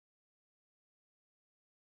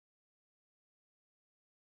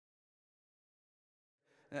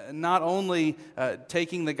Not only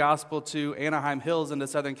taking the gospel to Anaheim Hills into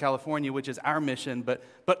Southern California, which is our mission, but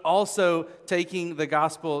also taking the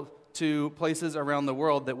gospel to places around the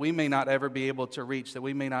world that we may not ever be able to reach, that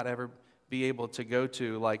we may not ever be able to go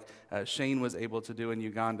to, like Shane was able to do in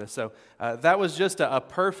Uganda. So that was just a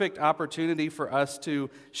perfect opportunity for us to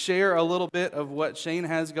share a little bit of what Shane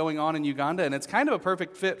has going on in Uganda, and it's kind of a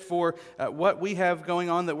perfect fit for what we have going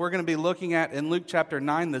on that we're going to be looking at in Luke chapter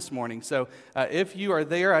 9 this morning. So if you are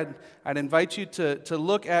there, I'd invite you to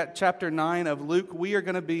look at chapter 9 of Luke. We are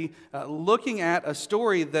going to be looking at a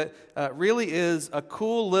story that really is a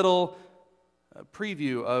cool little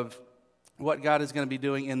preview of what God is going to be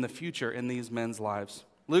doing in the future in these men's lives.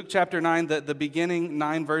 Luke chapter 9, the beginning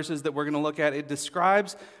 9 verses that we're going to look at, it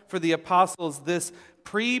describes for the apostles this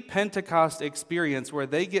pre-Pentecost experience where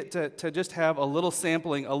they get to just have a little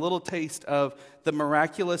sampling, a little taste of the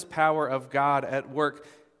miraculous power of God at work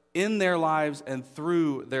in their lives and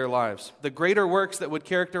through their lives. The greater works that would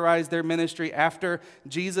characterize their ministry after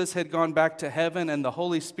Jesus had gone back to heaven and the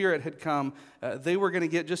Holy Spirit had come, they were going to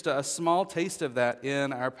get just a small taste of that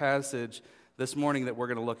in our passage this morning that we're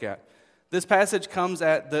going to look at. This passage comes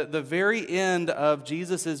at the very end of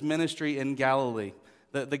Jesus' ministry in Galilee.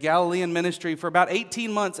 The Galilean ministry, for about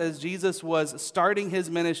 18 months as Jesus was starting his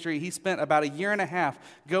ministry, he spent about a year and a half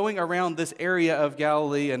going around this area of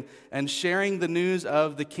Galilee and sharing the news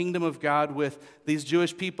of the kingdom of God with these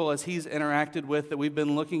Jewish people as he's interacted with that we've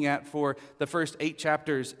been looking at for the first 8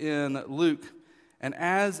 chapters in Luke. And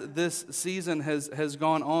as this season has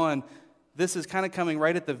gone on, this is kind of coming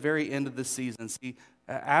right at the very end of the season. See,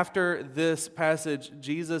 after this passage,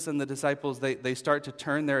 Jesus and the disciples, they start to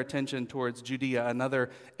turn their attention towards Judea, another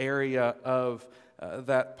area of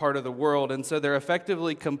that part of the world. And so they're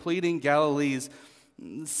effectively completing Galilee's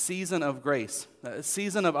season of grace, a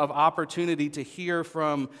season of opportunity to hear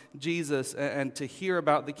from Jesus and to hear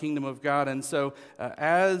about the kingdom of God. And so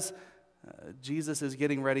as Jesus is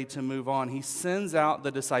getting ready to move on, he sends out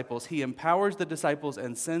the disciples. He empowers the disciples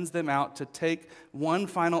and sends them out to take one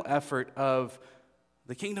final effort of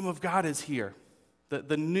the kingdom of God is here,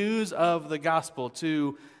 the news of the gospel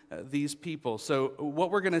to these people. So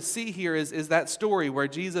what we're going to see here is that story where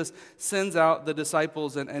Jesus sends out the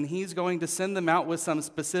disciples and he's going to send them out with some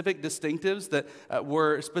specific distinctives that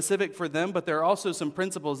were specific for them, but there are also some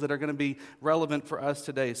principles that are going to be relevant for us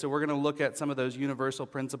today. So we're going to look at some of those universal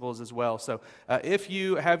principles as well. So if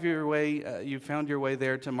you have your way, you found your way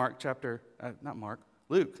there to Luke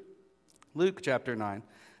chapter 9.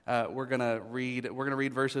 We're going to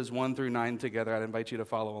read verses 1 through 9 together. I'd invite you to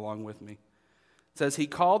follow along with me. It says, "He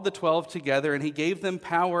called the 12 together, and he gave them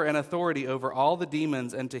power and authority over all the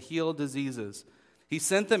demons and to heal diseases. He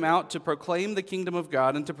sent them out to proclaim the kingdom of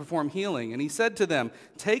God and to perform healing. And he said to them,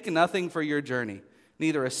 'Take nothing for your journey,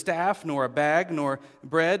 neither a staff, nor a bag, nor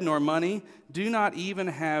bread, nor money. Do not even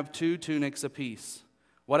have 2 tunics apiece.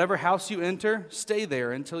 Whatever house you enter, stay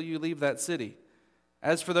there until you leave that city.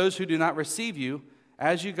 As for those who do not receive you,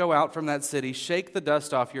 as you go out from that city, shake the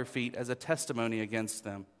dust off your feet as a testimony against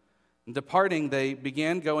them.' And departing, they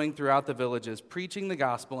began going throughout the villages, preaching the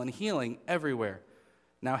gospel and healing everywhere.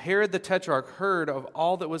 Now Herod the Tetrarch heard of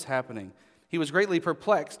all that was happening. He was greatly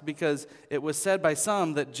perplexed because it was said by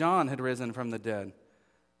some that John had risen from the dead,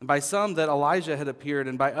 and by some that Elijah had appeared,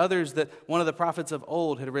 and by others that one of the prophets of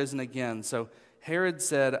old had risen again. So Herod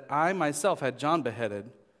said, 'I myself had John beheaded,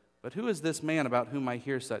 but who is this man about whom I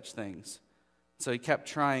hear such things?' So he kept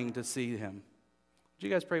trying to see him." Would you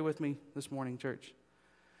guys pray with me this morning, church?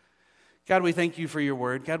 God, we thank you for your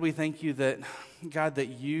word. God, we thank you that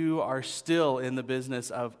you are still in the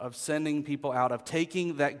business of sending people out, of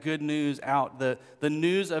taking that good news out, the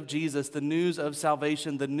news of Jesus, the news of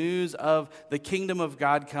salvation, the news of the kingdom of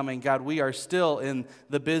God coming. God, we are still in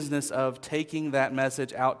the business of taking that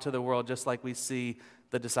message out to the world, just like we see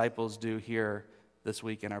the disciples do here this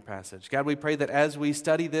week in our passage. God, we pray that as we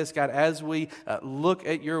study this, God, as we look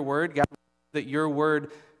at your word, God, that your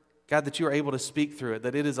word, God, that you are able to speak through it,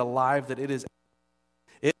 that it is alive, that it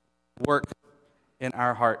work in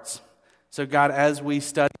our hearts. So God, as we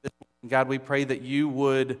study this, God, we pray that you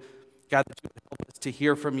would, God, that you would help us to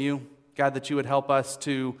hear from you. God, that you would help us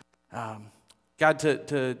to, God,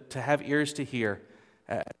 to have ears to hear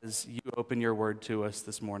as you open your word to us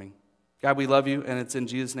this morning. God, we love you, and it's in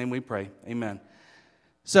Jesus' name we pray. Amen.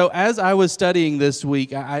 So as I was studying this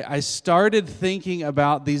week, I started thinking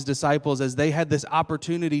about these disciples as they had this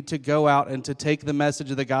opportunity to go out and to take the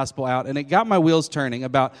message of the gospel out. And it got my wheels turning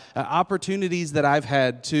about opportunities that I've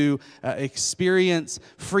had to experience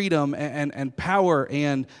freedom and power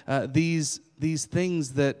and these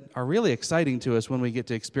things that are really exciting to us when we get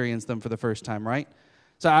to experience them for the first time, right?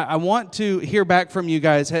 So I want to hear back from you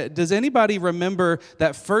guys. Does anybody remember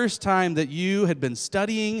that first time that you had been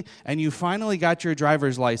studying and you finally got your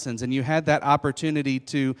driver's license and you had that opportunity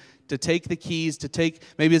to take the keys, to take,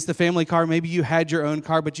 maybe it's the family car, maybe you had your own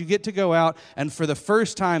car, but you get to go out and for the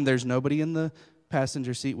first time there's nobody in the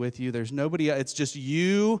passenger seat with you. There's nobody, it's just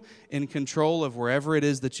you in control of wherever it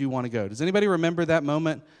is that you want to go. Does anybody remember that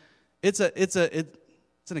moment? It's an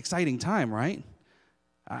exciting time, right?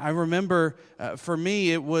 I remember for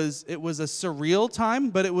me it was a surreal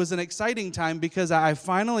time, but it was an exciting time because I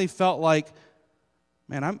finally felt like,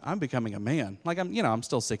 man, I'm becoming a man. Like I'm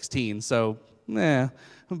still 16, so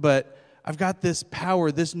but I've got this power,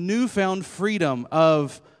 this newfound freedom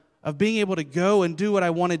of being able to go and do what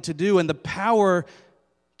I wanted to do, and the power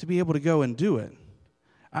to be able to go and do it.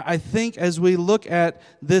 I think as we look at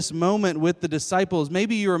this moment with the disciples,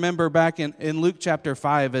 maybe you remember back in Luke chapter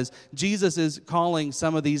 5 as Jesus is calling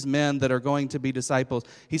some of these men that are going to be disciples.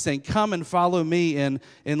 He's saying, come and follow me. In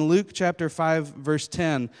Luke chapter 5, verse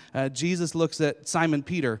 10, Jesus looks at Simon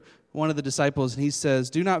Peter, one of the disciples, and he says,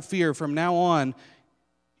 do not fear, from now on,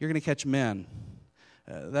 you're going to catch men.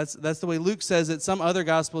 That's the way Luke says it. Some other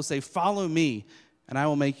gospels say, follow me, and I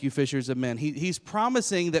will make you fishers of men. He's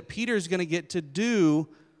promising that Peter's going to get to do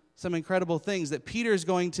some incredible things, that Peter's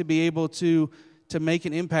going to be able to make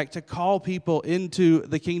an impact, to call people into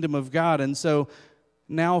the kingdom of God. And so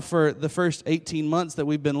now for the first 18 months that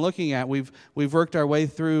we've been looking at, we've worked our way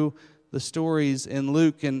through the stories in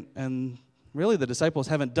Luke, and really the disciples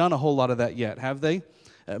haven't done a whole lot of that yet, have they?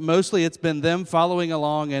 Mostly it's been them following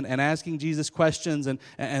along and asking Jesus questions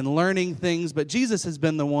and learning things, but Jesus has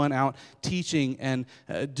been the one out teaching and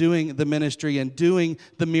doing the ministry and doing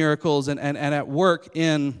the miracles and at work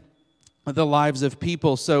in the lives of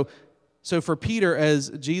people. So for Peter,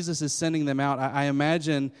 as Jesus is sending them out, I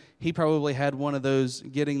imagine he probably had one of those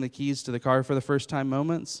getting the keys to the car for the first time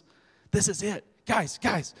moments. This is it.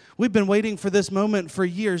 Guys, we've been waiting for this moment for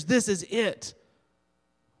years. This is it.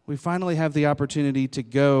 We finally have the opportunity to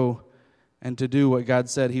go and to do what God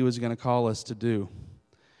said he was going to call us to do.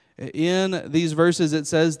 In these verses, it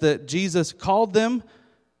says that Jesus called them,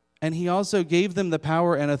 and he also gave them the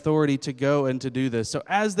power and authority to go and to do this. So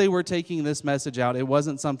as they were taking this message out, it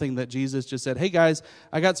wasn't something that Jesus just said, hey guys,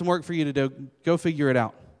 I got some work for you to do. Go figure it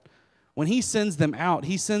out. When he sends them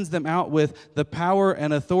out with the power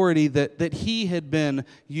and authority that he had been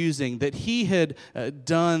using, that he had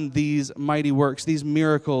done these mighty works, these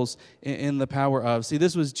miracles in the power of. See,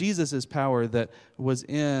 this was Jesus' power that was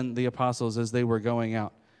in the apostles as they were going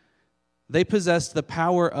out. They possessed the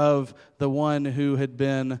power of the one who had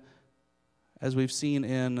been, as we've seen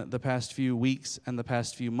in the past few weeks and the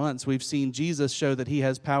past few months, we've seen Jesus show that he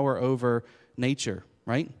has power over nature,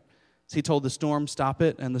 right? He told the storm, stop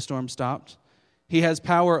it, and the storm stopped. He has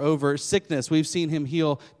power over sickness. We've seen him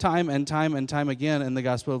heal time and time and time again in the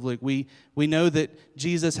Gospel of Luke. We know that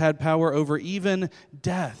Jesus had power over even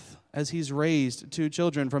death as he's raised 2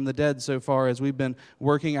 children from the dead so far as we've been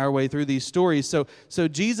working our way through these stories. So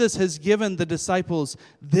Jesus has given the disciples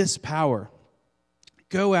this power.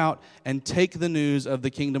 Go out and take the news of the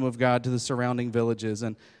kingdom of God to the surrounding villages.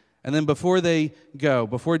 And then before they go,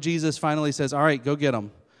 before Jesus finally says, all right, go get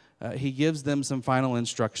them, he gives them some final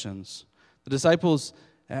instructions. The disciples,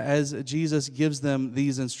 as Jesus gives them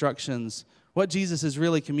these instructions, what Jesus is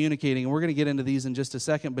really communicating, and we're going to get into these in just a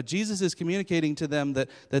second, but Jesus is communicating to them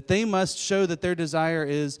that they must show that their desire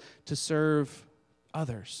is to serve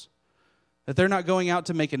others. That they're not going out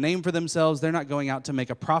to make a name for themselves. They're not going out to make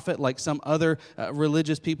a profit like some other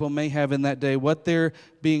religious people may have in that day. What they're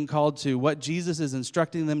being called to, what Jesus is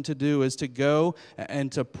instructing them to do is to go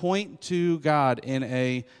and to point to God in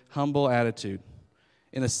a humble attitude,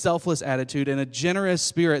 in a selfless attitude, in a generous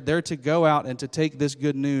spirit. They're to go out and to take this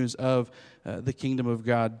good news of the kingdom of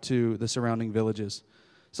God to the surrounding villages.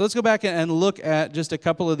 So let's go back and look at just a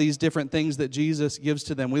couple of these different things that Jesus gives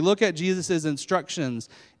to them. We look at Jesus' instructions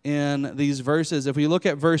in these verses. If we look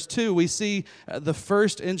at verse 2, we see the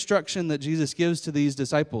first instruction that Jesus gives to these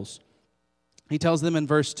disciples. He tells them in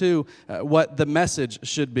verse 2 what the message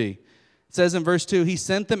should be. It says in verse 2, he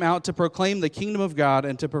sent them out to proclaim the kingdom of God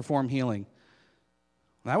and to perform healing.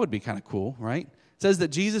 That would be kind of cool, right? It says that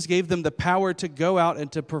Jesus gave them the power to go out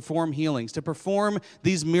and to perform healings, to perform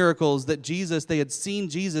these miracles that they had seen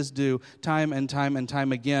Jesus do time and time and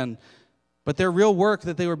time again. But their real work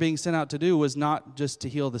that they were being sent out to do was not just to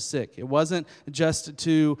heal the sick. It wasn't just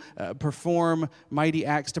to perform mighty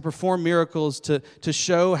acts, to perform miracles, to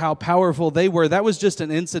show how powerful they were. That was just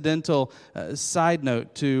an incidental side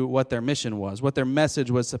note to what their mission was, what their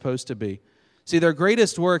message was supposed to be. See, their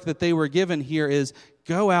greatest work that they were given here is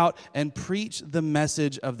go out and preach the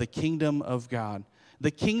message of the kingdom of God.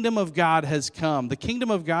 The kingdom of God has come. The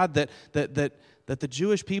kingdom of God that the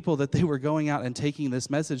Jewish people that they were going out and taking this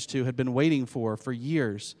message to had been waiting for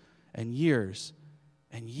years and years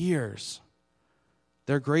and years.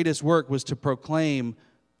 Their greatest work was to proclaim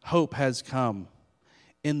hope has come.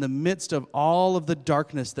 In the midst of all of the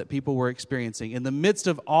darkness that people were experiencing, in the midst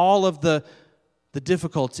of all of the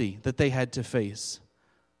difficulty that they had to face,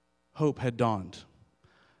 hope had dawned.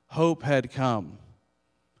 Hope had come.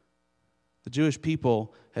 The Jewish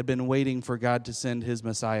people had been waiting for God to send his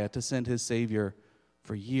Messiah, to send his Savior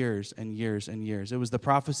for years and years and years. It was the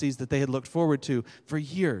prophecies that they had looked forward to for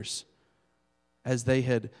years as they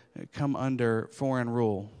had come under foreign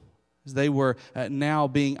rule, as they were now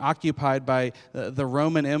being occupied by the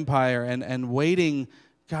Roman Empire and waiting,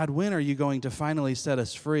 God, when are you going to finally set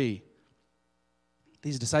us free?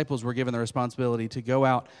 These disciples were given the responsibility to go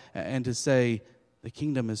out and to say, the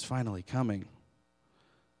kingdom is finally coming.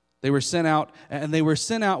 They were sent out, and they were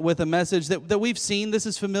sent out with a message that we've seen. This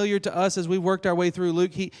is familiar to us as we've worked our way through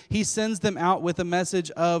Luke. He sends them out with a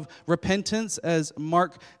message of repentance, as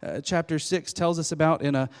Mark chapter 6 tells us about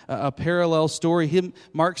in a parallel story.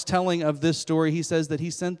 Mark's telling of this story, he says that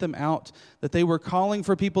he sent them out, that they were calling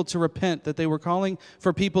for people to repent, that they were calling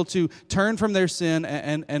for people to turn from their sin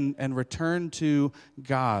and return to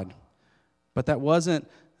God. But that wasn't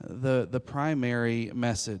the primary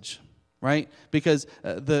message. Right? Because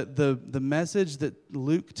the message that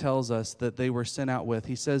Luke tells us that they were sent out with,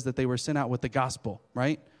 he says that they were sent out with the gospel,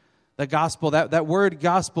 right? The gospel, that word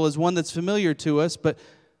gospel is one that's familiar to us, but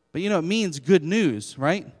it means good news,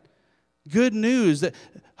 right? Good news that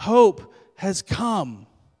hope has come.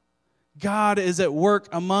 God is at work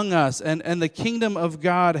among us, and the kingdom of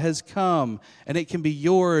God has come, and it can be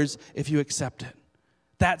yours if you accept it.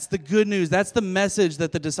 That's the good news. That's the message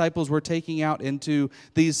that the disciples were taking out into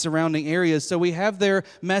these surrounding areas. So we have their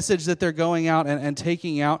message that they're going out and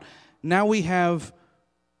taking out. Now we have,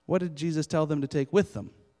 what did Jesus tell them to take with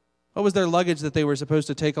them? What was their luggage that they were supposed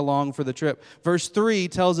to take along for the trip? Verse 3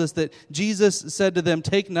 tells us that Jesus said to them,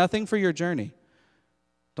 take nothing for your journey.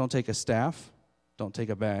 Don't take a staff. Don't take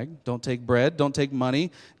a bag. Don't take bread. Don't take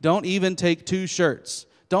money. Don't even take 2 shirts.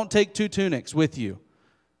 Don't take 2 tunics with you.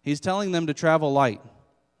 He's telling them to travel light.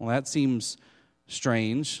 Well, that seems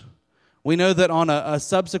strange. We know that on a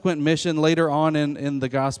subsequent mission later on in the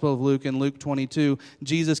Gospel of Luke, in Luke 22,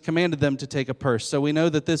 Jesus commanded them to take a purse. So we know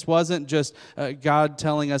that this wasn't just God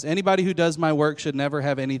telling us, anybody who does my work should never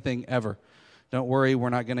have anything ever. Don't worry, we're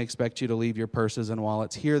not going to expect you to leave your purses and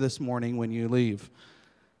wallets here this morning when you leave.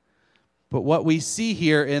 But what we see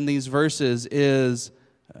here in these verses is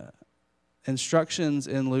instructions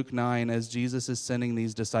in Luke 9 as Jesus is sending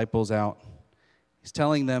these disciples out. He's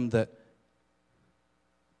telling them that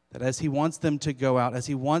as he wants them to go out, as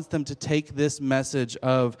he wants them to take this message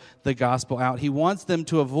of the gospel out, he wants them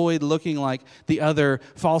to avoid looking like the other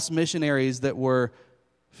false missionaries that were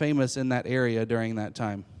famous in that area during that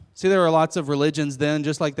time. See, there were lots of religions then,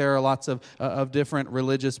 just like there are lots of different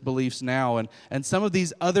religious beliefs now. And some of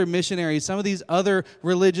these other missionaries, some of these other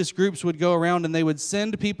religious groups would go around and they would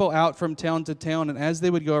send people out from town to town. And as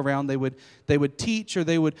they would go around, they would teach or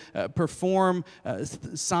they would perform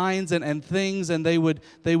signs and things. And they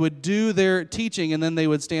would do their teaching, and then they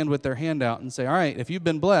would stand with their hand out and say, all right, if you've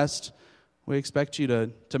been blessed, we expect you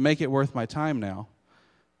to make it worth my time now.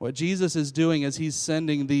 What Jesus is doing as he's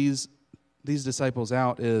sending these disciples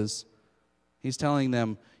out is he's telling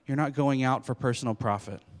them, you're not going out for personal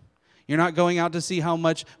profit. You're not going out to see how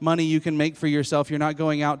much money you can make for yourself. You're not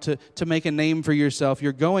going out to make a name for yourself.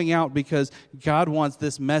 You're going out because God wants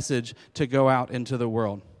this message to go out into the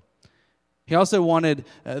world. He also wanted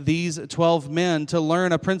these 12 men to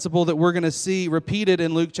learn a principle that we're going to see repeated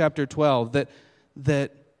in Luke chapter 12,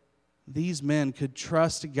 that these men could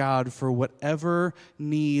trust God for whatever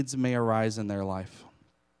needs may arise in their life.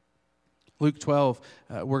 Luke 12,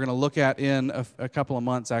 we're going to look at in a couple of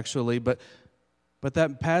months, actually, but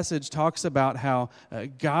that passage talks about how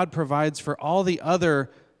God provides for all the other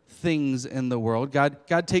things in the world.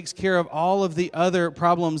 God takes care of all of the other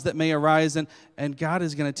problems that may arise, and God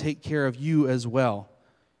is going to take care of you as well.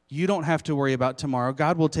 You don't have to worry about tomorrow.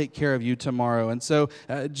 God will take care of you tomorrow. And so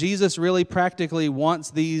Jesus really practically wants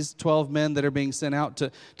these 12 men that are being sent out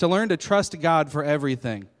to learn to trust God for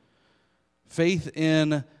everything. Faith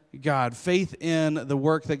in God, faith in the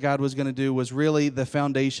work that God was going to do was really the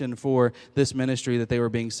foundation for this ministry that they were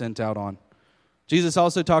being sent out on. Jesus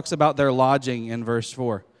also talks about their lodging in verse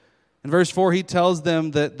 4. In verse 4, he tells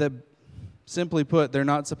them that simply put, they're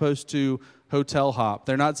not supposed to hotel hop.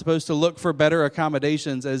 They're not supposed to look for better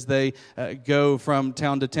accommodations as they go from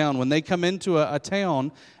town to town. When they come into a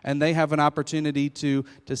town and they have an opportunity to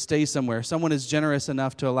stay somewhere, someone is generous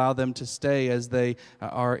enough to allow them to stay as they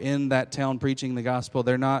are in that town preaching the gospel.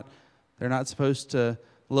 They're not supposed to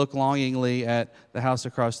look longingly at the house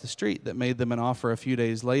across the street that made them an offer a few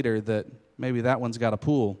days later that maybe that one's got a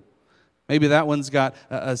pool. Maybe that one's got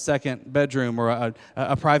a second bedroom or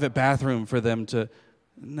a private bathroom for them to...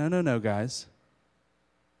 No, guys.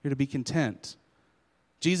 You're to be content.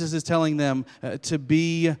 Jesus is telling them to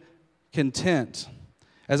be content.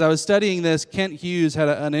 As I was studying this, Kent Hughes had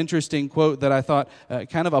an interesting quote that I thought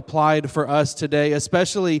kind of applied for us today,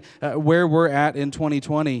 especially where we're at in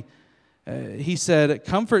 2020. He said,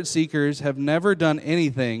 "Comfort seekers have never done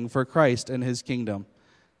anything for Christ and his kingdom."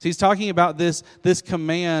 So he's talking about this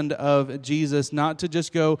command of Jesus not to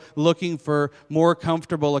just go looking for more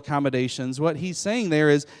comfortable accommodations. What he's saying there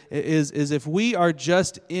is if we are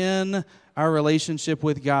just in our relationship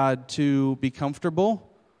with God to be comfortable,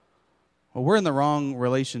 well, we're in the wrong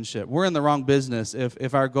relationship. We're in the wrong business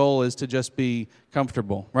if our goal is to just be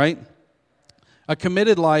comfortable, right? A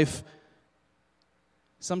committed life,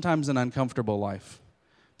 sometimes an uncomfortable life.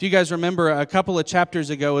 If you guys remember a couple of chapters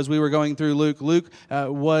ago as we were going through Luke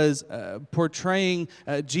was portraying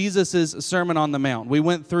Jesus' Sermon on the Mount. We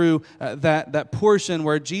went through that portion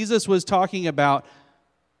where Jesus was talking about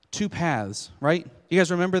two paths, right? You guys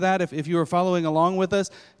remember that if you were following along with us?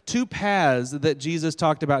 Two paths that Jesus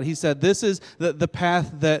talked about. He said this is the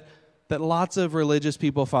path that lots of religious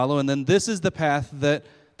people follow, and then this is the path that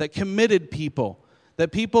committed people,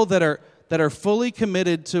 that people that are fully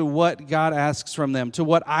committed to what God asks from them, to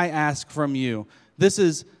what I ask from you. This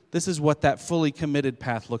is what that fully committed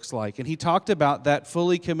path looks like. And he talked about that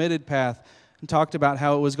fully committed path and talked about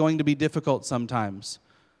how it was going to be difficult sometimes.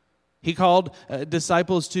 He called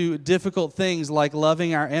disciples to difficult things like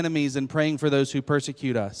loving our enemies and praying for those who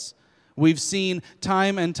persecute us. We've seen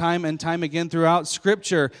time and time and time again throughout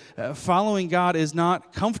Scripture, following God is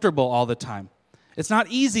not comfortable all the time. It's not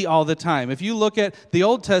easy all the time. If you look at the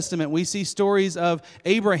Old Testament, we see stories of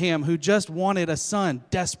Abraham who just wanted a son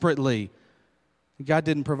desperately. God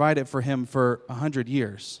didn't provide it for him for 100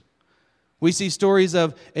 years. We see stories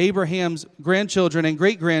of Abraham's grandchildren and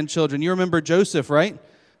great-grandchildren. You remember Joseph, right?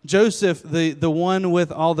 Joseph, the one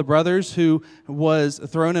with all the brothers who was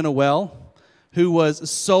thrown in a well, who was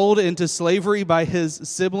sold into slavery by his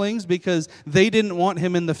siblings because they didn't want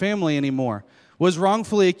him in the family anymore, was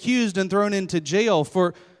wrongfully accused and thrown into jail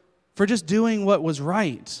for just doing what was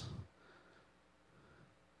right.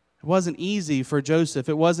 It wasn't easy for Joseph.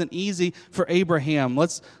 It wasn't easy for Abraham.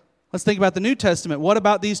 Let's think about the New Testament. What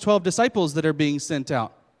about these 12 disciples that are being sent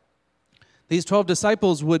out? These 12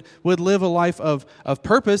 disciples would live a life of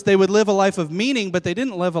purpose. They would live a life of meaning, but they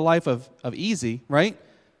didn't live a life of easy, right?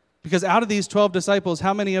 Because out of these 12 disciples,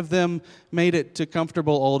 how many of them made it to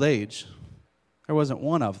comfortable old age? There wasn't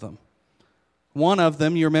one of them. One of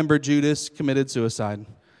them, you remember Judas, committed suicide.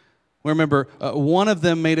 We remember one of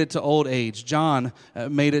them made it to old age. John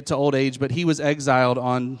made it to old age, but he was exiled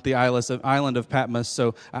on the island of Patmos,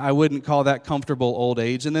 so I wouldn't call that comfortable old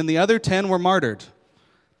age. And then the other 10 were martyred.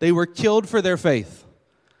 They were killed for their faith.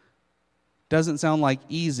 Doesn't sound like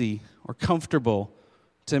easy or comfortable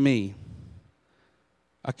to me.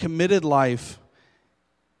 A committed life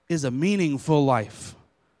is a meaningful life.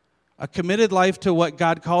 A committed life to what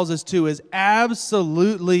God calls us to is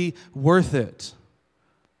absolutely worth it.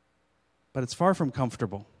 But it's far from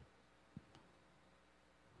comfortable.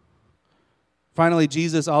 Finally,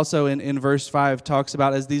 Jesus also in verse 5 talks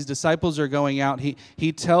about as these disciples are going out,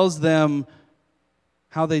 he tells them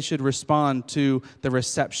how they should respond to the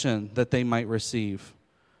reception that they might receive.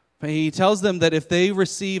 He tells them that if they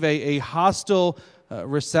receive a hostile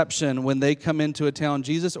reception when they come into a town,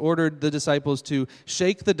 Jesus ordered the disciples to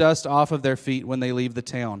shake the dust off of their feet when they leave the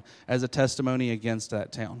town as a testimony against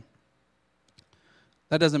that town.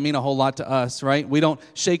 That doesn't mean a whole lot to us, right? We don't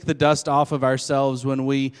shake the dust off of ourselves when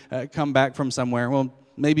we come back from somewhere. Well,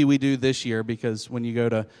 maybe we do this year because when you go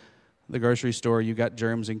to the grocery store, you got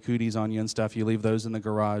germs and cooties on you and stuff. You leave those in the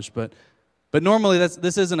garage. But normally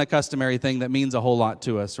this isn't a customary thing that means a whole lot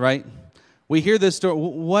to us, right? We hear this story.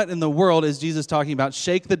 What in the world is Jesus talking about?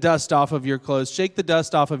 Shake the dust off of your clothes. Shake the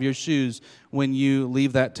dust off of your shoes when you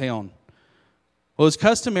leave that town. Well, it's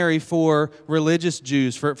customary for religious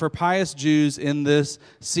Jews, for pious Jews in this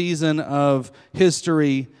season of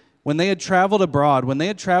history, when they had traveled abroad, when they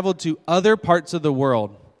had traveled to other parts of the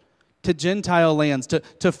world, to Gentile lands,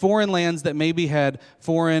 to foreign lands that maybe had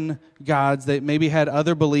foreign gods, that maybe had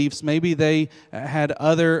other beliefs, maybe they had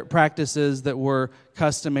other practices that were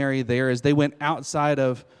customary there. As they went outside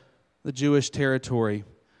of the Jewish territory,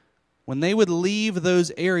 when they would leave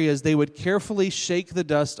those areas, they would carefully shake the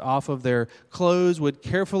dust off of their clothes, would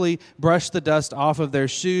carefully brush the dust off of their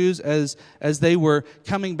shoes as they were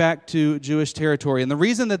coming back to Jewish territory. And the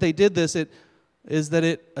reason that they did this is that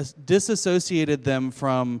it disassociated them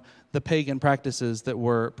from the pagan practices that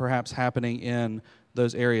were perhaps happening in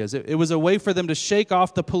those areas. It was a way for them to shake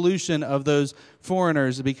off the pollution of those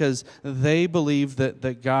foreigners because they believed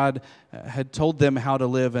that God had told them how to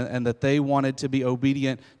live and that they wanted to be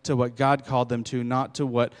obedient to what God called them to, not to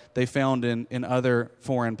what they found in other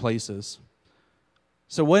foreign places.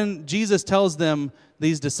 So when Jesus tells them,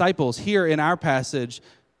 these disciples, here in our passage,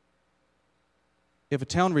 if a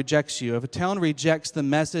town rejects you, if a town rejects the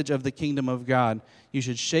message of the kingdom of God, you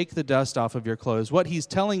should shake the dust off of your clothes. What he's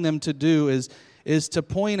telling them to do is to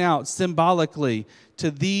point out symbolically to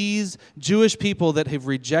these Jewish people that have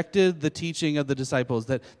rejected the teaching of the disciples,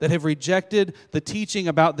 that have rejected the teaching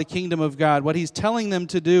about the kingdom of God. What he's telling them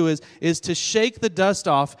to do is to shake the dust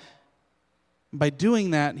off. By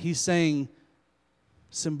doing that, he's saying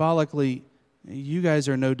symbolically, you guys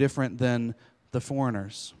are no different than the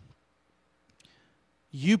foreigners.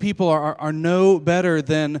 You people are no better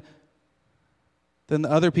than the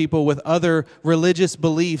other people with other religious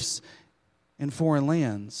beliefs in foreign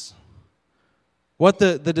lands. What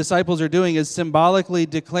the disciples are doing is symbolically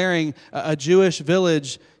declaring a Jewish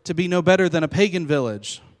village to be no better than a pagan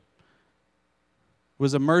village. It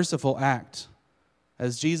was a merciful act.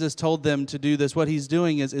 As Jesus told them to do this, what he's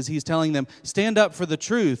doing is he's telling them, stand up for the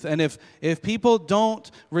truth. And if people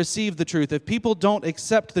don't receive the truth, if people don't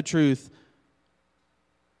accept the truth,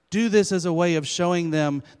 do this as a way of showing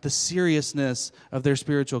them the seriousness of their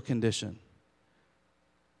spiritual condition.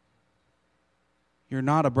 You're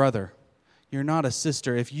not a brother. You're not a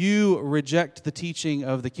sister. If you reject the teaching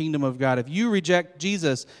of the kingdom of God, if you reject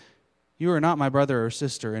Jesus, you are not my brother or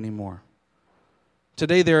sister anymore.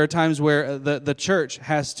 Today there are times where the church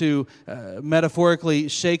has to metaphorically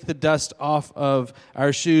shake the dust off of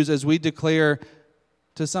our shoes as we declare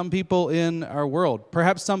to some people in our world,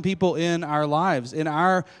 perhaps some people in our lives, in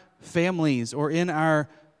our families, or in our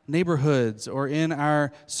neighborhoods, or in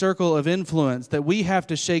our circle of influence, that we have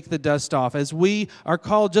to shake the dust off as we are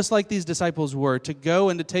called, just like these disciples were, to go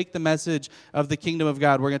and to take the message of the kingdom of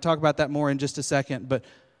God. We're going to talk about that more in just a second, but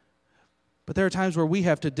there are times where we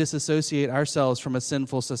have to disassociate ourselves from a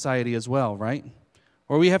sinful society as well, right?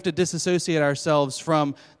 Or we have to disassociate ourselves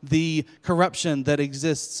from the corruption that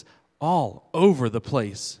exists all over the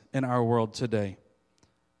place in our world today.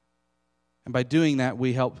 And by doing that,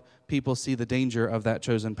 we help people see the danger of that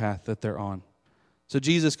chosen path that they're on. So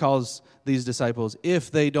Jesus calls these disciples, if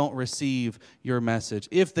they don't receive your message,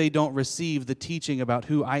 if they don't receive the teaching about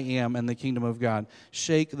who I am and the kingdom of God,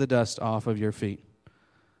 shake the dust off of your feet.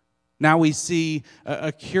 Now we see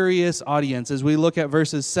a curious audience. As we look at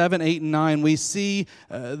verses 7, 8, and 9, we see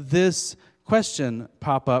this question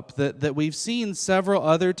pop up that we've seen several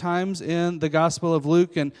other times in the Gospel of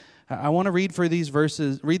Luke. And I want to read these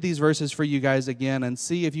verses for you guys again and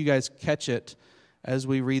see if you guys catch it as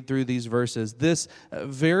we read through these verses. This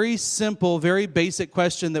very simple, very basic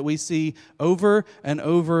question that we see over and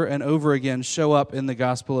over and over again show up in the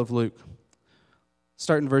Gospel of Luke.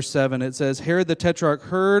 Start in verse 7. It says, Herod the Tetrarch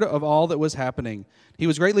heard of all that was happening. He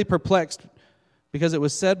was greatly perplexed because it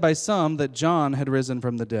was said by some that John had risen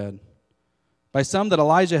from the dead, by some that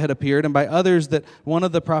Elijah had appeared, and by others that one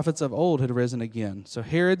of the prophets of old had risen again. So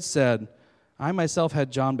Herod said, I myself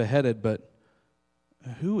had John beheaded, but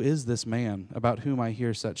who is this man about whom I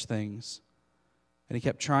hear such things? And he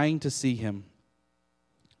kept trying to see him.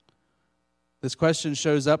 This question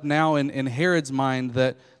shows up now in Herod's mind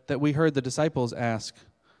that we heard the disciples ask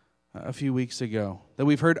a few weeks ago, that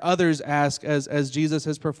we've heard others ask as Jesus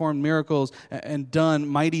has performed miracles and done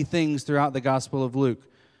mighty things throughout the Gospel of Luke.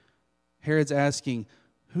 Herod's asking,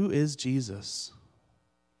 who is Jesus?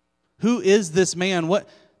 Who is this man?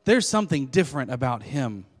 There's something different about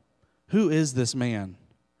him. Who is this man?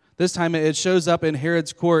 This time it shows up in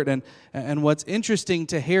Herod's court, and what's interesting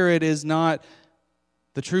to Herod is not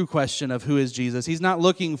the true question of who is Jesus. He's not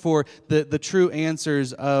looking for the true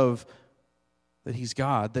answers of that he's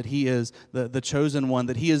God, that he is the chosen one,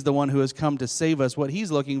 that he is the one who has come to save us. What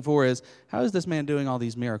he's looking for is, how is this man doing all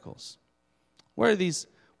these miracles? Where are these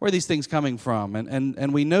things coming from?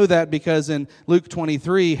 And we know that because in Luke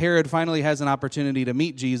 23, Herod finally has an opportunity to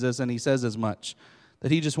meet Jesus, and he says as much,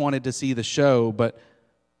 that he just wanted to see the show. But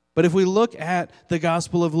if we look at the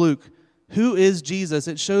Gospel of Luke, who is Jesus?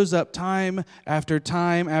 It shows up time after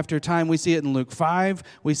time after time. We see it in Luke 5.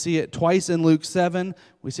 We see it twice in Luke 7.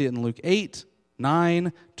 We see it in Luke 8,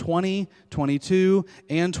 9, 20, 22,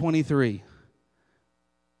 and 23.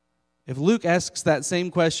 if Luke asks that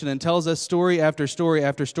same question and tells us story after story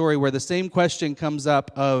after story where the same question comes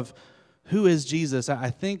up of who is Jesus, I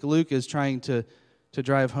think Luke is trying to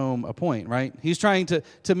drive home a point, right? He's trying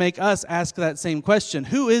to make us ask that same question.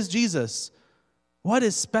 Who is Jesus? What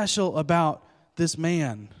is special about this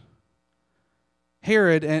man?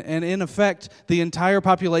 Herod, and in effect, the entire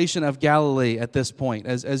population of Galilee at this point,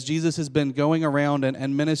 as Jesus has been going around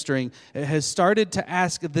and ministering, has started to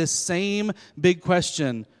ask this same big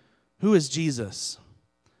question, who is Jesus?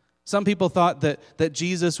 Some people thought that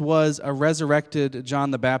Jesus was a resurrected John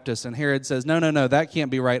the Baptist, and Herod says, no, that can't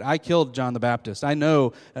be right. I killed John the Baptist. I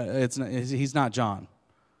know he's not John.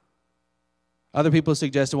 Other people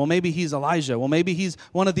suggested, well, maybe he's Elijah. Well, maybe he's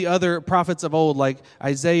one of the other prophets of old, like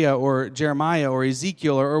Isaiah or Jeremiah or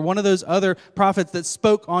Ezekiel, or one of those other prophets that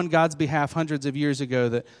spoke on God's behalf hundreds of years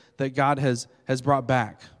ago that God has brought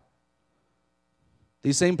back.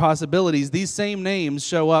 These same possibilities, these same names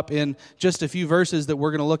show up in just a few verses that we're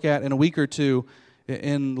going to look at in a week or two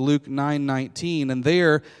in Luke 9:19. And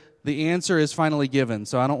there, the answer is finally given.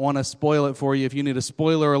 So I don't want to spoil it for you. If you need a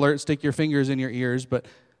spoiler alert, stick your fingers in your ears.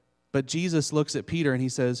 But Jesus looks at Peter and he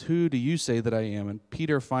says, who do you say that I am? And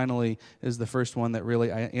Peter finally is the first one that really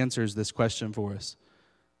answers this question for us.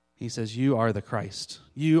 He says, you are the Christ.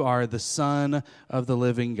 You are the Son of the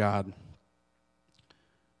living God.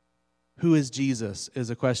 Who is Jesus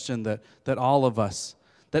is a question that all of us,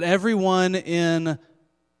 that everyone in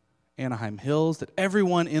Anaheim Hills, that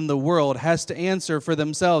everyone in the world has to answer for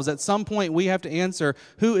themselves. At some point we have to answer,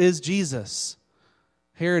 who is Jesus?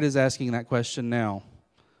 Herod is asking that question now.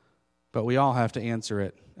 But we all have to answer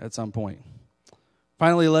it at some point.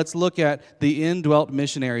 Finally, let's look at the indwelt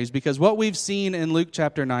missionaries, because what we've seen in Luke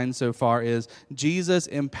chapter 9 so far is Jesus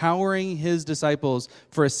empowering his disciples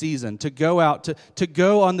for a season to go out, to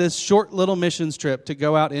go on this short little missions trip, to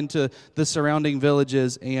go out into the surrounding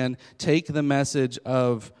villages and take the message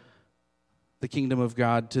of the kingdom of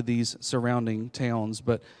God to these surrounding towns.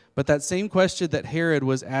 But that same question that Herod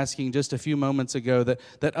was asking just a few moments ago,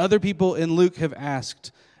 that other people in Luke have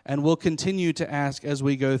asked, and will continue to ask as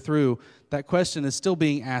we go through, that question is still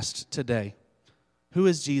being asked today. Who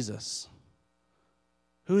is Jesus?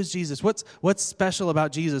 Who is Jesus? What's special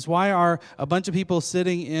about Jesus? Why are a bunch of people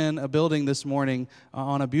sitting in a building this morning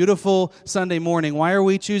on a beautiful Sunday morning? Why are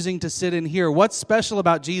we choosing to sit in here? What's special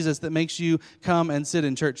about Jesus that makes you come and sit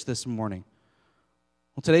in church this morning?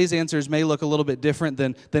 Well, today's answers may look a little bit different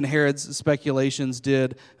than Herod's speculations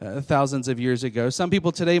did thousands of years ago. Some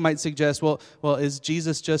people today might suggest, well, is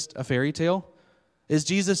Jesus just a fairy tale? Is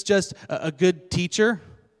Jesus just a good teacher?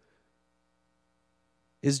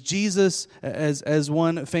 Is Jesus, as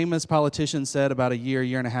one famous politician said about a year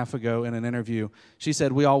and a half ago in an interview, she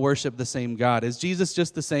said, we all worship the same God. Is Jesus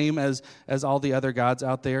just the same as all the other gods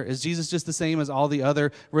out there? Is Jesus just the same as all the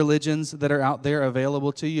other religions that are out there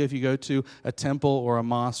available to you if you go to a temple or a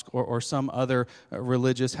mosque or some other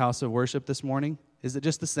religious house of worship this morning? Is it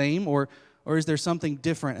just the same, or is there something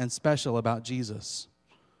different and special about Jesus?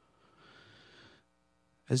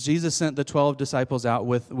 As Jesus sent the 12 disciples out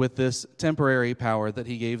with this temporary power that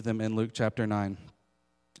he gave them in Luke chapter 9,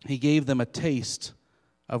 he gave them a taste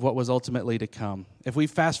of what was ultimately to come. If we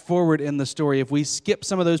fast forward in the story, if we skip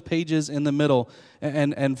some of those pages in the middle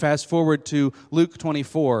and fast forward to Luke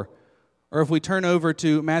 24, or if we turn over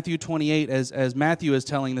to Matthew 28 as Matthew is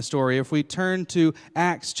telling the story, if we turn to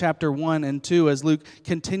Acts chapter 1 and 2 as Luke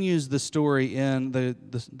continues the story in the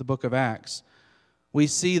book of Acts, we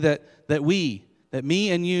see that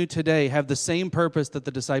me and you today have the same purpose that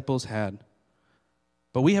the disciples had.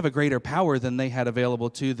 But we have a greater power than they had available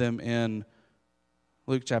to them in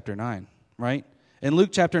Luke chapter 9, right? In Luke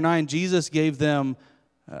chapter 9, Jesus gave them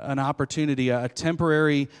an opportunity, a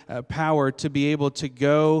temporary power to be able to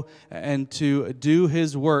go and to do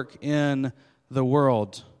his work in the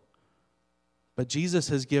world. But Jesus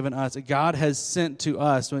has given us, God has sent to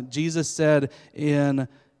us, when Jesus said in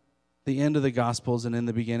the end of the Gospels and in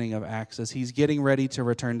the beginning of Acts, as he's getting ready to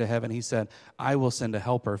return to heaven, he said, I will send a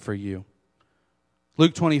helper for you.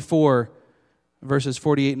 Luke 24, verses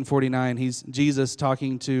 48 and 49, Jesus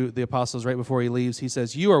talking to the apostles right before he leaves. He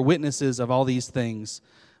says, you are witnesses of all these things.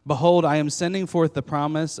 Behold, I am sending forth the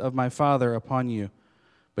promise of my Father upon you.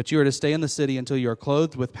 But you are to stay in the city until you are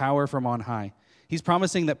clothed with power from on high. He's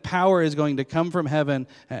promising that power is going to come from heaven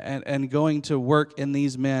and going to work in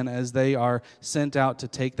these men as they are sent out to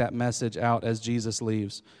take that message out as Jesus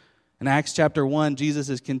leaves. In Acts chapter 1, Jesus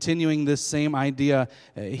is continuing this same idea.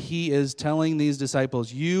 He is telling these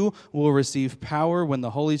disciples, you will receive power when the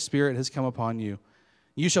Holy Spirit has come upon you.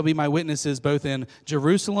 You shall be my witnesses both in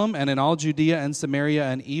Jerusalem and in all Judea and Samaria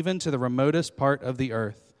and even to the remotest part of the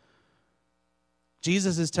earth.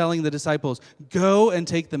 Jesus is telling the disciples, go and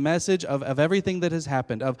take the message of everything that has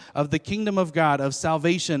happened, of the kingdom of God, of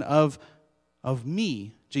salvation, of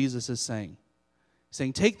me, Jesus is saying.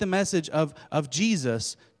 Saying, take the message of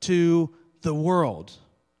Jesus to the world.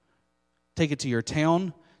 Take it to your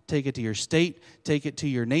town, take it to your state, take it to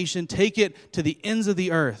your nation, take it to the ends of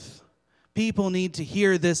the earth. People need to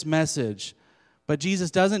hear this message. But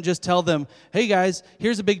Jesus doesn't just tell them, hey guys,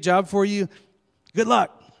 here's a big job for you, good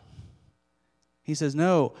luck. He says,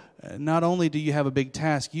 no, not only do you have a big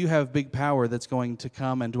task, you have big power that's going to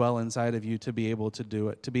come and dwell inside of you to be able to do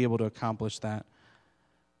it, to be able to accomplish that.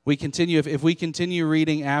 We continue, if we continue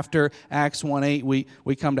reading after Acts 1:8,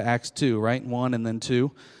 we come to Acts 2, right? 1 and then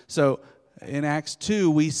 2. So in Acts 2,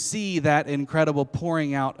 we see that incredible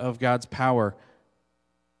pouring out of God's power.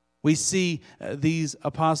 We see these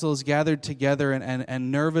apostles gathered together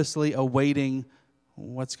and nervously awaiting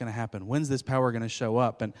what's going to happen. When's this power going to show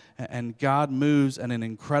up? And God moves in an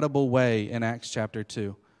incredible way in Acts chapter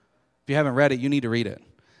 2. If you haven't read it, you need to read it.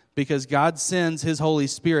 Because God sends His Holy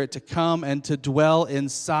Spirit to come and to dwell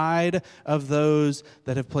inside of those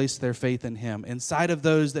that have placed their faith in Him, inside of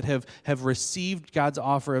those that have received God's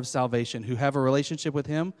offer of salvation, who have a relationship with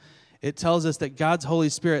Him. It tells us that God's Holy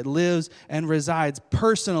Spirit lives and resides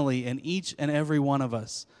personally in each and every one of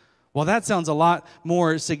us. Well, that sounds a lot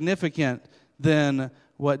more significant than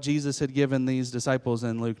what Jesus had given these disciples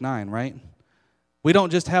in Luke 9, right? We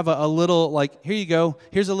don't just have a little, like, here you go,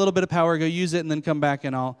 here's a little bit of power, go use it, and then come back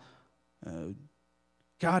and all.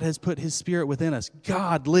 God has put His Spirit within us.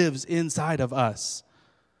 God lives inside of us.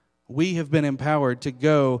 We have been empowered to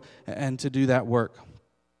go and to do that work.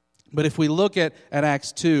 But if we look at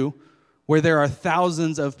Acts 2, where there are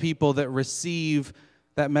thousands of people that receive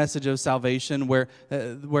that message of salvation, where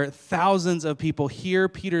thousands of people hear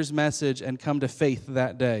Peter's message and come to faith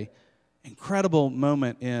that day. Incredible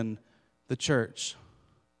moment in the church.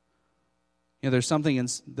 You know, there's something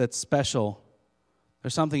that's special.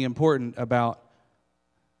 There's something important about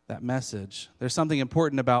that message. There's something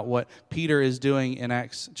important about what Peter is doing in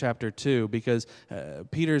Acts chapter 2, because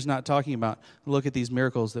Peter's not talking about, look at these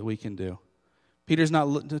miracles that we can do. Peter's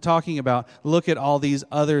not talking about, look at all these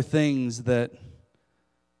other things that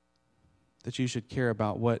you should care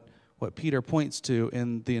about. What Peter points to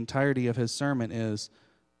in the entirety of his sermon is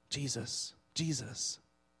Jesus, Jesus,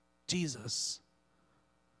 Jesus.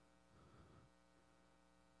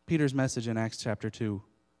 Peter's message in Acts chapter 2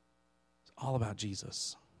 is all about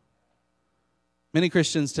Jesus. Many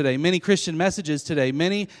Christians today, many Christian messages today,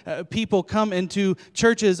 many people come into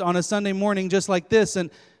churches on a Sunday morning just like this, and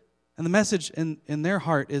the message in their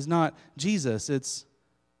heart is not Jesus, it's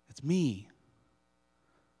me.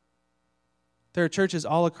 There are churches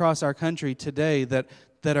all across our country today that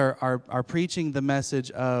are preaching the message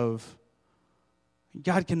of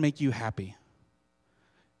God can make you happy.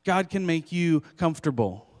 God can make you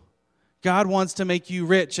comfortable. God wants to make you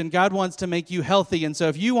rich, and God wants to make you healthy. And so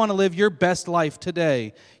if you want to live your best life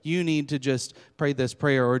today, you need to just pray this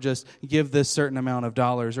prayer, or just give this certain amount of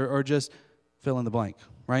dollars, or just fill in the blank,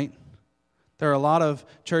 right? There are a lot of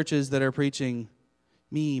churches that are preaching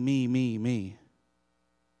me, me, me, me.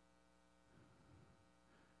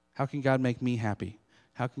 How can God make me happy?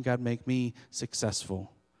 How can God make me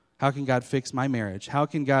successful? How can God fix my marriage? How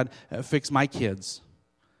can God fix my kids?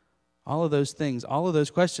 All of those things, all of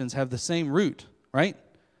those questions have the same root, right?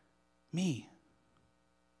 Me.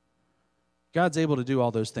 God's able to do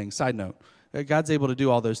all those things. Side note, God's able to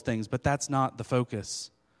do all those things, but that's not the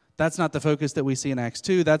focus. That's not the focus that we see in Acts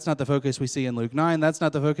 2. That's not the focus we see in Luke 9. That's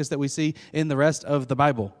not the focus that we see in the rest of the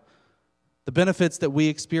Bible. The benefits that we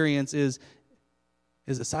experience is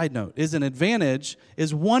a side note, is an advantage,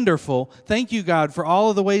 is wonderful. Thank you, God, for all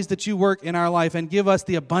of the ways that you work in our life and give us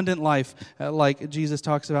the abundant life, like Jesus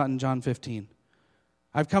talks about in John 15.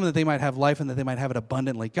 I've come that they might have life and that they might have it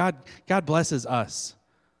abundantly. God blesses us,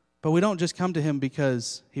 but we don't just come to Him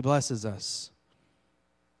because He blesses us.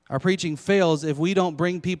 Our preaching fails if we don't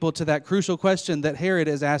bring people to that crucial question that Herod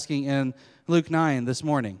is asking in Luke 9 this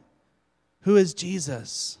morning. Who is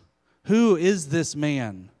Jesus? Who is this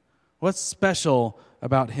man? What's special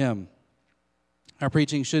about Him? Our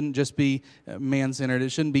preaching shouldn't just be man-centered. It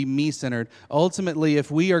shouldn't be me-centered. Ultimately,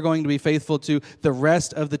 if we are going to be faithful to the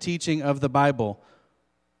rest of the teaching of the Bible,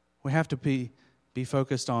 we have to be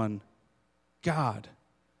focused on God,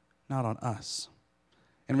 not on us.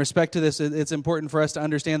 In respect to this, it's important for us to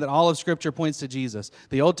understand that all of Scripture points to Jesus.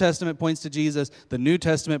 The Old Testament points to Jesus. The New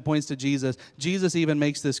Testament points to Jesus. Jesus even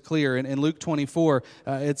makes this clear. In Luke 24,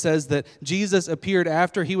 it says that Jesus appeared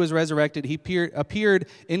after he was resurrected. He appeared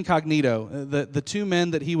incognito. The two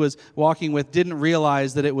men that he was walking with didn't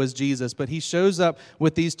realize that it was Jesus, but he shows up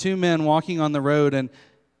with these two men walking on the road, and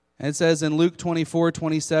it says in Luke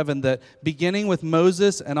 24:27 that beginning with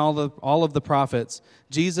Moses and all of the prophets,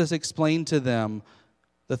 Jesus explained to them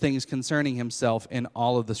the things concerning himself in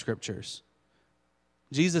all of the Scriptures.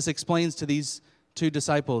 Jesus explains to these two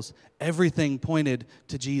disciples, everything pointed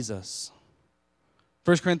to Jesus.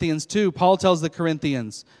 1 Corinthians 2, Paul tells the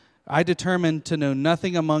Corinthians, I determined to know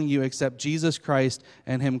nothing among you except Jesus Christ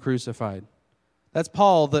and him crucified. That's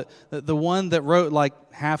Paul, the one that wrote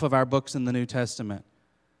like half of our books in the New Testament.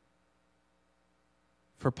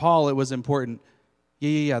 For Paul, it was important.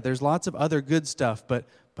 There's lots of other good stuff, but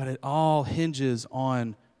it all hinges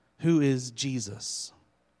on who is Jesus.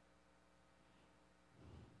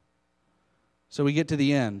 So we get to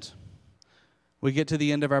the end. We get to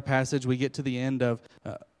the end of our passage. We get to the end of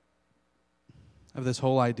this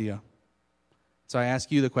whole idea. So I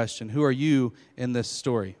ask you the question, who are you in this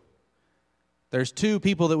story? There's two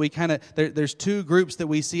people that there's two groups that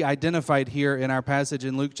we see identified here in our passage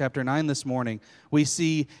in Luke chapter 9 this morning. We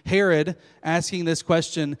see Herod asking this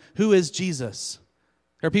question, who is Jesus?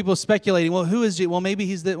 There are people speculating, well, who is Jesus? Well, maybe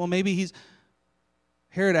he's...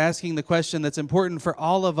 Herod asking the question that's important for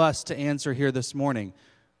all of us to answer here this morning.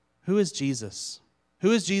 Who is Jesus?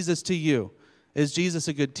 Who is Jesus to you? Is Jesus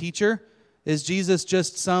a good teacher? Is Jesus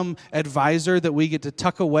just some advisor that we get to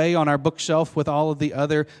tuck away on our bookshelf with all of the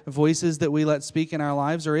other voices that we let speak in our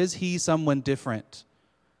lives? Or is he someone different?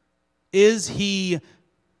 Is he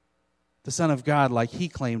the Son of God like he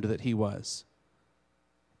claimed that he was?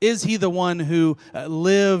 Is he the one who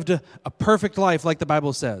lived a perfect life like the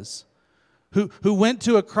Bible says? Who went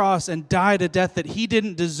to a cross and died a death that he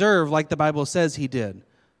didn't deserve like the Bible says he did?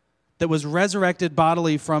 That was resurrected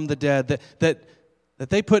bodily from the dead, that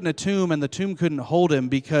they put in a tomb and the tomb couldn't hold him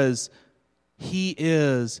because he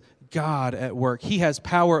is God at work. He has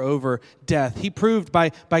power over death. He proved by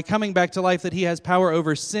coming back to life that he has power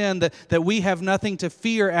over sin, that we have nothing to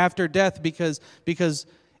fear after death because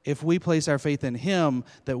if we place our faith in him,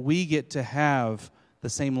 that we get to have the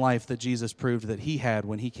same life that Jesus proved that he had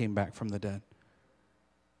when he came back from the dead.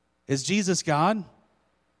 Is Jesus God?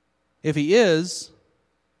 If he is,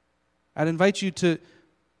 I'd invite you to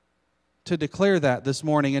declare that this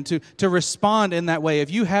morning and to respond in that way. If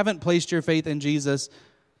you haven't placed your faith in Jesus,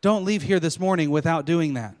 don't leave here this morning without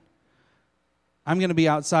doing that. I'm going to be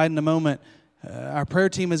outside in a moment. Our prayer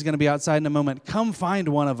team is going to be outside in a moment. Come find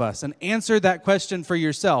one of us and answer that question for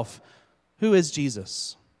yourself. Who is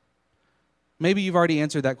Jesus? Maybe you've already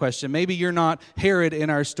answered that question. Maybe you're not Herod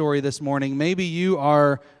in our story this morning. Maybe you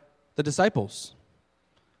are the disciples.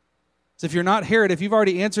 So if you're not Herod, if you've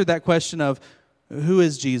already answered that question of who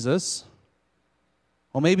is Jesus,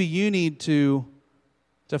 well, maybe you need to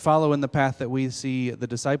follow in the path that we see the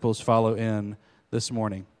disciples follow in this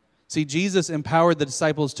morning. See, Jesus empowered the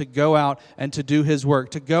disciples to go out and to do his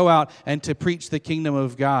work, to go out and to preach the kingdom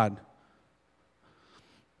of God.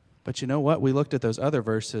 But you know what? We looked at those other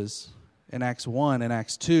verses in Acts 1 and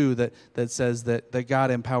Acts 2 that says that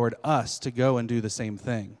God empowered us to go and do the same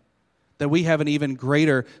thing. That we have an even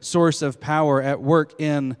greater source of power at work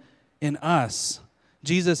in us.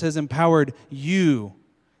 Jesus has empowered you.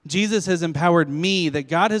 Jesus has empowered me, that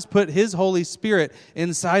God has put his Holy Spirit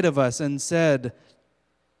inside of us and said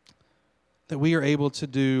that we are able to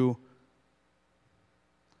do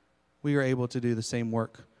the same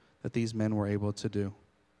work that these men were able to do.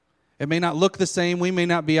 It may not look the same. We may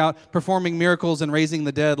not be out performing miracles and raising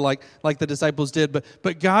the dead like the disciples did,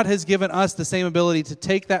 but God has given us the same ability to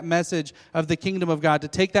take that message of the kingdom of God, to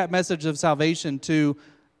take that message of salvation to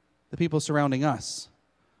the people surrounding us,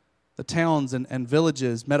 the towns and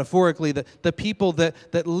villages, metaphorically, the people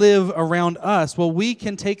that live around us. Well, we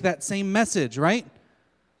can take that same message, right?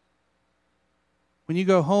 When you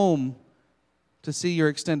go home to see your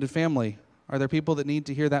extended family, are there people that need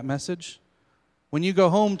to hear that message? When you go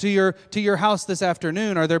home to your house this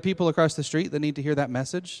afternoon, are there people across the street that need to hear that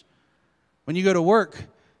message? When you go to work,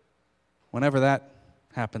 whenever that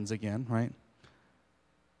happens again, right?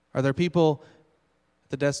 Are there people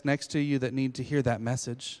at the desk next to you that need to hear that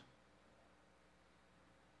message?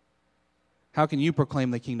 How can you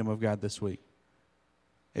proclaim the kingdom of God this week?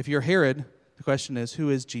 If you're Herod, the question is, who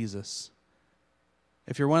is Jesus?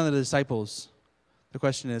 If you're one of the disciples, the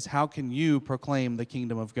question is, how can you proclaim the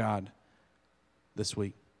kingdom of God this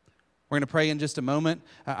week? We're going to pray in just a moment.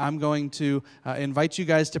 I'm going to invite you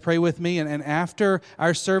guys to pray with me. And after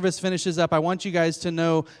our service finishes up, I want you guys to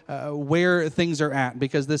know where things are at,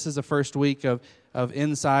 because this is the first week of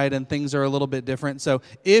Inside and things are a little bit different. So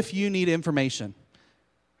if you need information,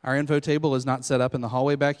 our info table is not set up in the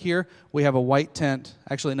hallway back here. We have a white tent.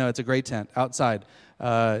 Actually, no, it's a gray tent outside,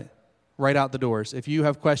 right out the doors. If you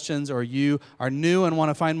have questions or you are new and want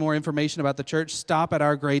to find more information about the church, stop at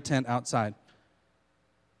our gray tent outside.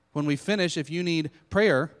 When we finish, if you need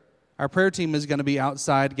prayer, our prayer team is going to be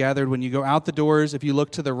outside gathered. When you go out the doors, if you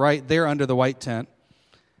look to the right, they're under the white tent.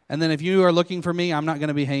 And then if you are looking for me, I'm not going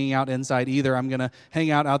to be hanging out inside either. I'm going to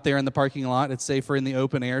hang out there in the parking lot. It's safer in the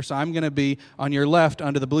open air. So I'm going to be on your left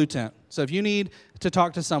under the blue tent. So if you need to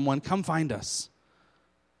talk to someone, come find us.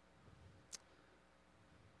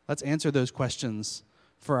 Let's answer those questions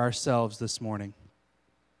for ourselves this morning.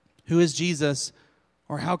 Who is Jesus,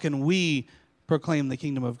 or how can we proclaim the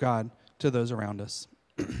kingdom of God to those around us?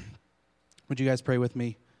 Would you guys pray with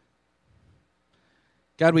me?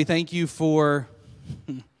 God, we thank you for...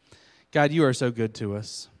 God, you are so good to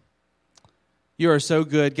us. You are so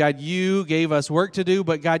good. God, you gave us work to do,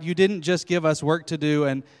 but God, you didn't just give us work to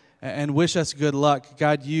do and wish us good luck.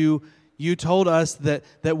 God, you told us that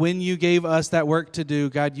when you gave us that work to do,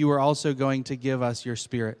 God, you were also going to give us your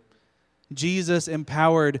Spirit. Jesus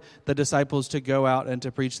empowered the disciples to go out and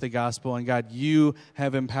to preach the gospel, and God, you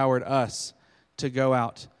have empowered us to go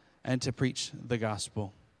out and to preach the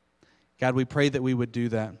gospel. God, we pray that we would do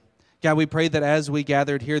that. God, we pray that as we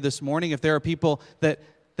gathered here this morning, if there are people that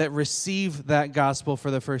receive that gospel for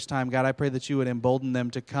the first time, God, I pray that you would embolden them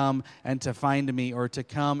to come and to find me, or to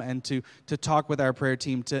come and to talk with our prayer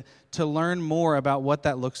team, to learn more about what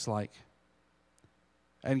that looks like.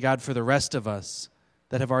 And God, for the rest of us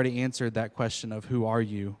that have already answered that question of who are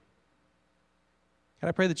you, God,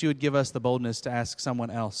 I pray that you would give us the boldness to ask someone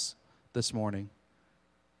else this morning.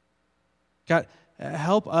 God,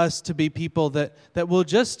 help us to be people that will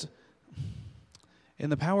just... in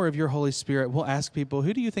the power of your Holy Spirit, we'll ask people,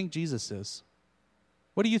 who do you think Jesus is?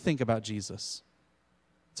 What do you think about Jesus?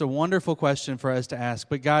 It's a wonderful question for us to ask,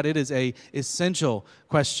 but God, it is an essential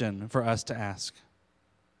question for us to ask.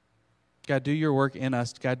 God, do your work in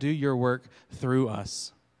us. God, do your work through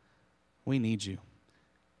us. We need you.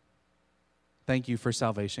 Thank you for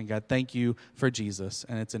salvation, God. Thank you for Jesus,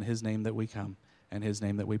 and it's in his name that we come, and his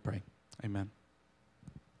name that we pray. Amen.